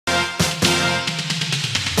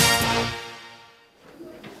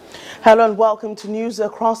Hello and welcome to News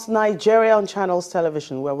Across Nigeria on Channels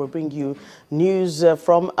Television, where we bring you news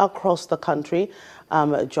from across the country.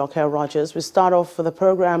 I'm Joke Rogers. We start off the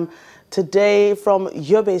program today from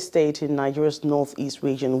Yobe State in Nigeria's northeast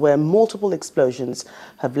region, where multiple explosions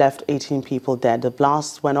have left 18 people dead. The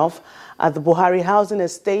blast went off at the Buhari housing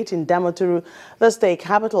estate in Damaturu, the state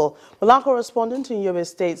capital. Well, our correspondent in Yobe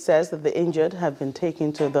State says that the injured have been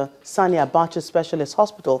taken to the Sani Abacha Specialist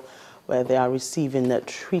Hospital, where they are receiving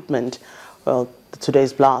treatment. Well,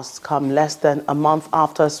 today's blasts come less than a month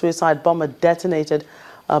after a suicide bomber detonated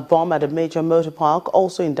a bomb at a major motor park,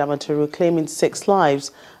 also in Damaturu, claiming 6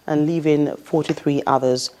 lives and leaving 43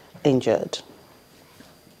 others injured.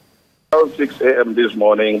 Around 6 a.m. this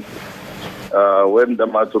morning, when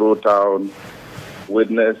Damaturu town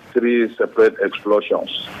witnessed 3 separate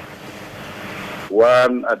explosions.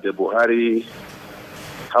 One at the Buhari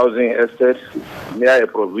housing estate near a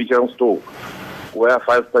provision store where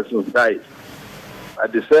 5 persons died.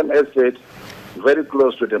 At the same estate, very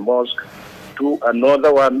close to the mosque,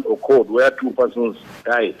 another one occurred where 2 persons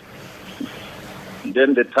died.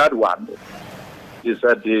 Then the third one is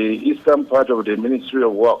at the eastern part of the Ministry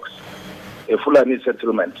of Works, a Fulani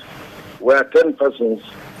settlement, where 10 persons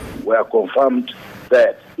were confirmed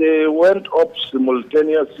dead. They went up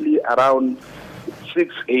simultaneously around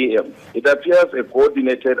 6 a.m. It appears a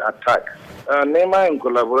coordinated attack. NEMA, in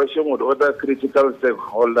collaboration with other critical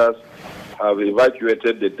stakeholders, have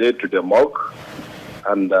evacuated the dead to the morgue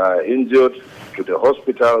and injured to the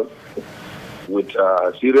hospital with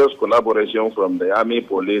serious collaboration from the army,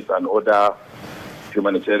 police, and other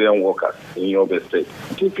humanitarian workers in Yobe State.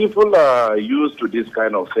 People are used to this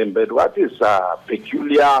kind of thing, but what is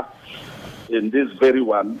peculiar in this very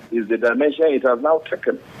one is the dimension it has now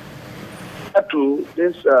taken.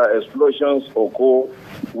 These explosions occur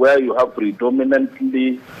where you have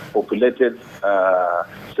predominantly populated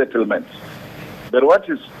settlements. But what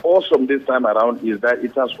is awesome this time around is that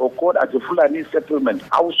it has occurred at a Fulani settlement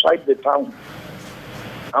outside the town.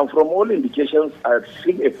 And from all indications, I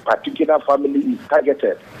think a particular family is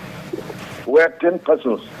targeted, where 10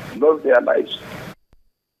 persons lost their lives.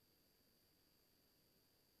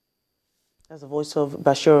 That's the voice of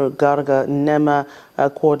Bashir Garga, NEMA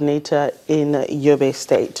coordinator in Yobe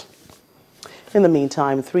State. In the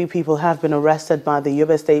meantime, 3 people have been arrested by the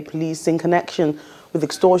Yobe State Police in connection with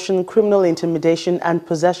extortion, criminal intimidation and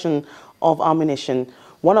possession of ammunition.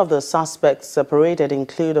 One of the suspects separated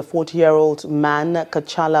include a 40-year-old man,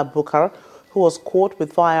 Kachala Bukar, who was caught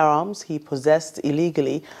with firearms he possessed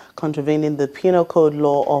illegally, contravening the penal code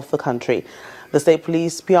law of the country. The State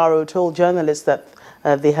Police PRO told journalists that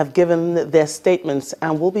they have given their statements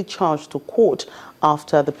and will be charged to court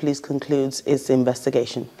after the police concludes its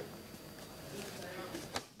investigation.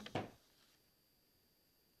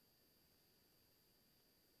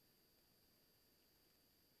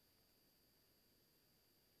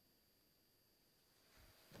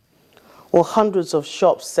 Well, hundreds of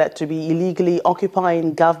shops said to be illegally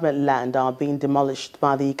occupying government land are being demolished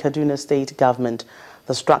by the Kaduna State government.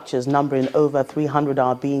 The structures, numbering over 300,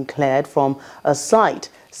 are being cleared from a site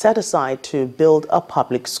set aside to build a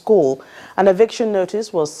public school. An eviction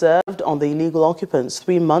notice was served on the illegal occupants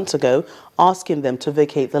 3 months ago, asking them to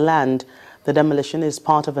vacate the land. The demolition is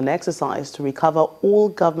part of an exercise to recover all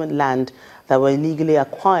government land that were illegally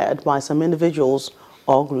acquired by some individuals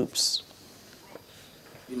or groups.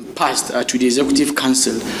 Passed to the Executive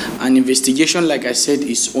Council. An investigation, like I said,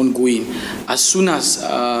 is ongoing. As soon as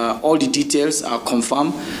all the details are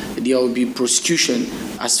confirmed, there will be prosecution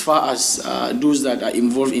as far as those that are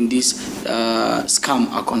involved in this scam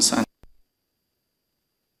are concerned.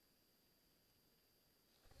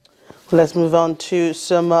 Let's move on to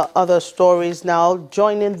some other stories now.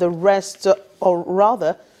 Joining the rest of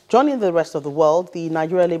the world, the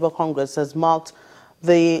Nigeria Labour Congress has marked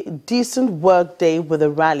the Decent Work Day with a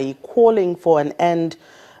rally calling for an end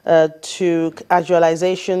to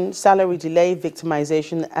casualization, salary delay,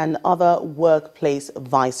 victimization and other workplace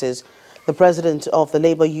vices. The president of the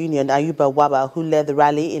Labour Union, Ayuba Waba, who led the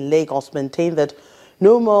rally in Lagos, maintained that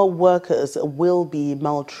no more workers will be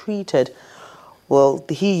maltreated. Well,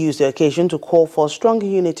 he used the occasion to call for stronger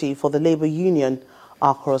unity for the Labour Union.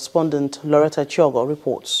 Our correspondent Loretta Chiogo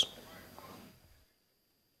reports.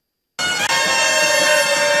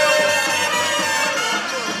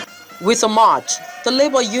 With a march, the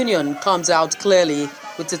Labour Union comes out clearly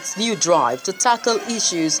with its new drive to tackle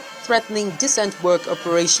issues threatening decent work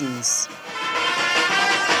operations.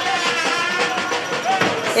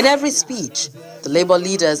 In every speech, the Labour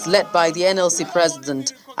leaders, led by the NLC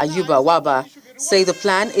president Ayuba Waba, say the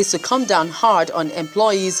plan is to come down hard on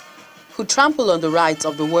employees who trample on the rights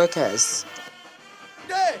of the workers.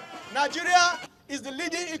 Today, Nigeria is the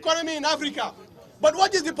leading economy in Africa. But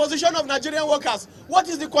what is the position of Nigerian workers? What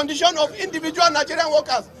is the condition of individual Nigerian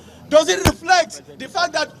workers? Does it reflect the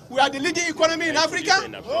fact that we are the leading economy in Africa?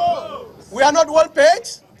 No. We are not well paid.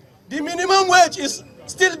 The minimum wage is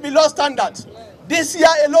still below standard. This year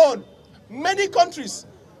alone, many countries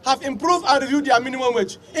have improved and reviewed their minimum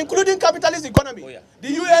wage, including capitalist economy. Oh, yeah.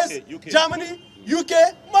 The US, UK. Germany,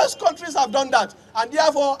 UK, most countries have done that. And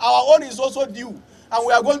therefore, our own is also due. And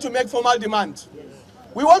we are going to make formal demand.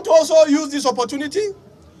 We want to also use this opportunity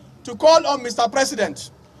to call on Mr.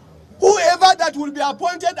 President. Whoever that will be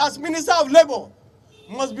appointed as Minister of Labour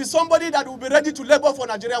must be somebody that will be ready to labor for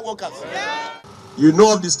Nigerian workers. You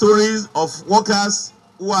know of the stories of workers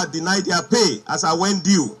who are denied their pay as I went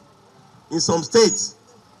due. In some states,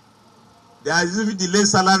 there is even delayed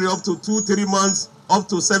salary up to 2-3 months, up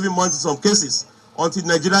to 7 months in some cases, until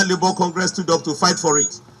Nigerian Labour Congress stood up to fight for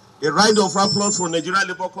it. A round of applause for Nigerian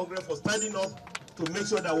Labour Congress for standing up to make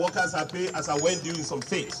sure that workers are paid as I went due in some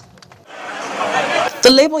states.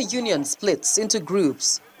 The labor union splits into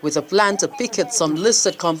groups with a plan to picket some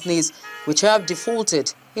listed companies which have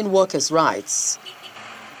defaulted in workers' rights.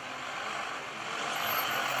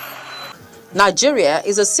 Nigeria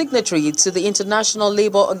is a signatory to the International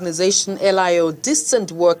Labour Organization LIO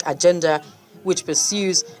Decent Work Agenda, which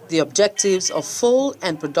pursues the objectives of full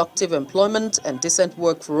and productive employment and decent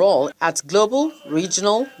work for all at global,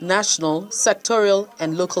 regional, national, sectorial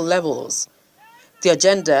and local levels. The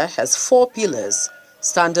agenda has 4 pillars: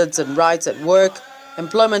 standards and rights at work,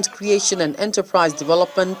 employment creation and enterprise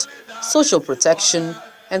development, social protection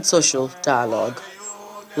and social dialogue.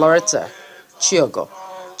 Loretta Chiogo,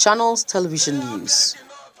 Channels Television News.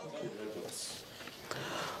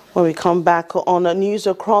 When we come back on news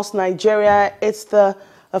across Nigeria, it's the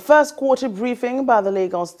first quarter briefing by the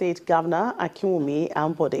Lagos State Governor, Akinwumi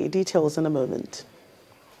Ambode. Details in a moment.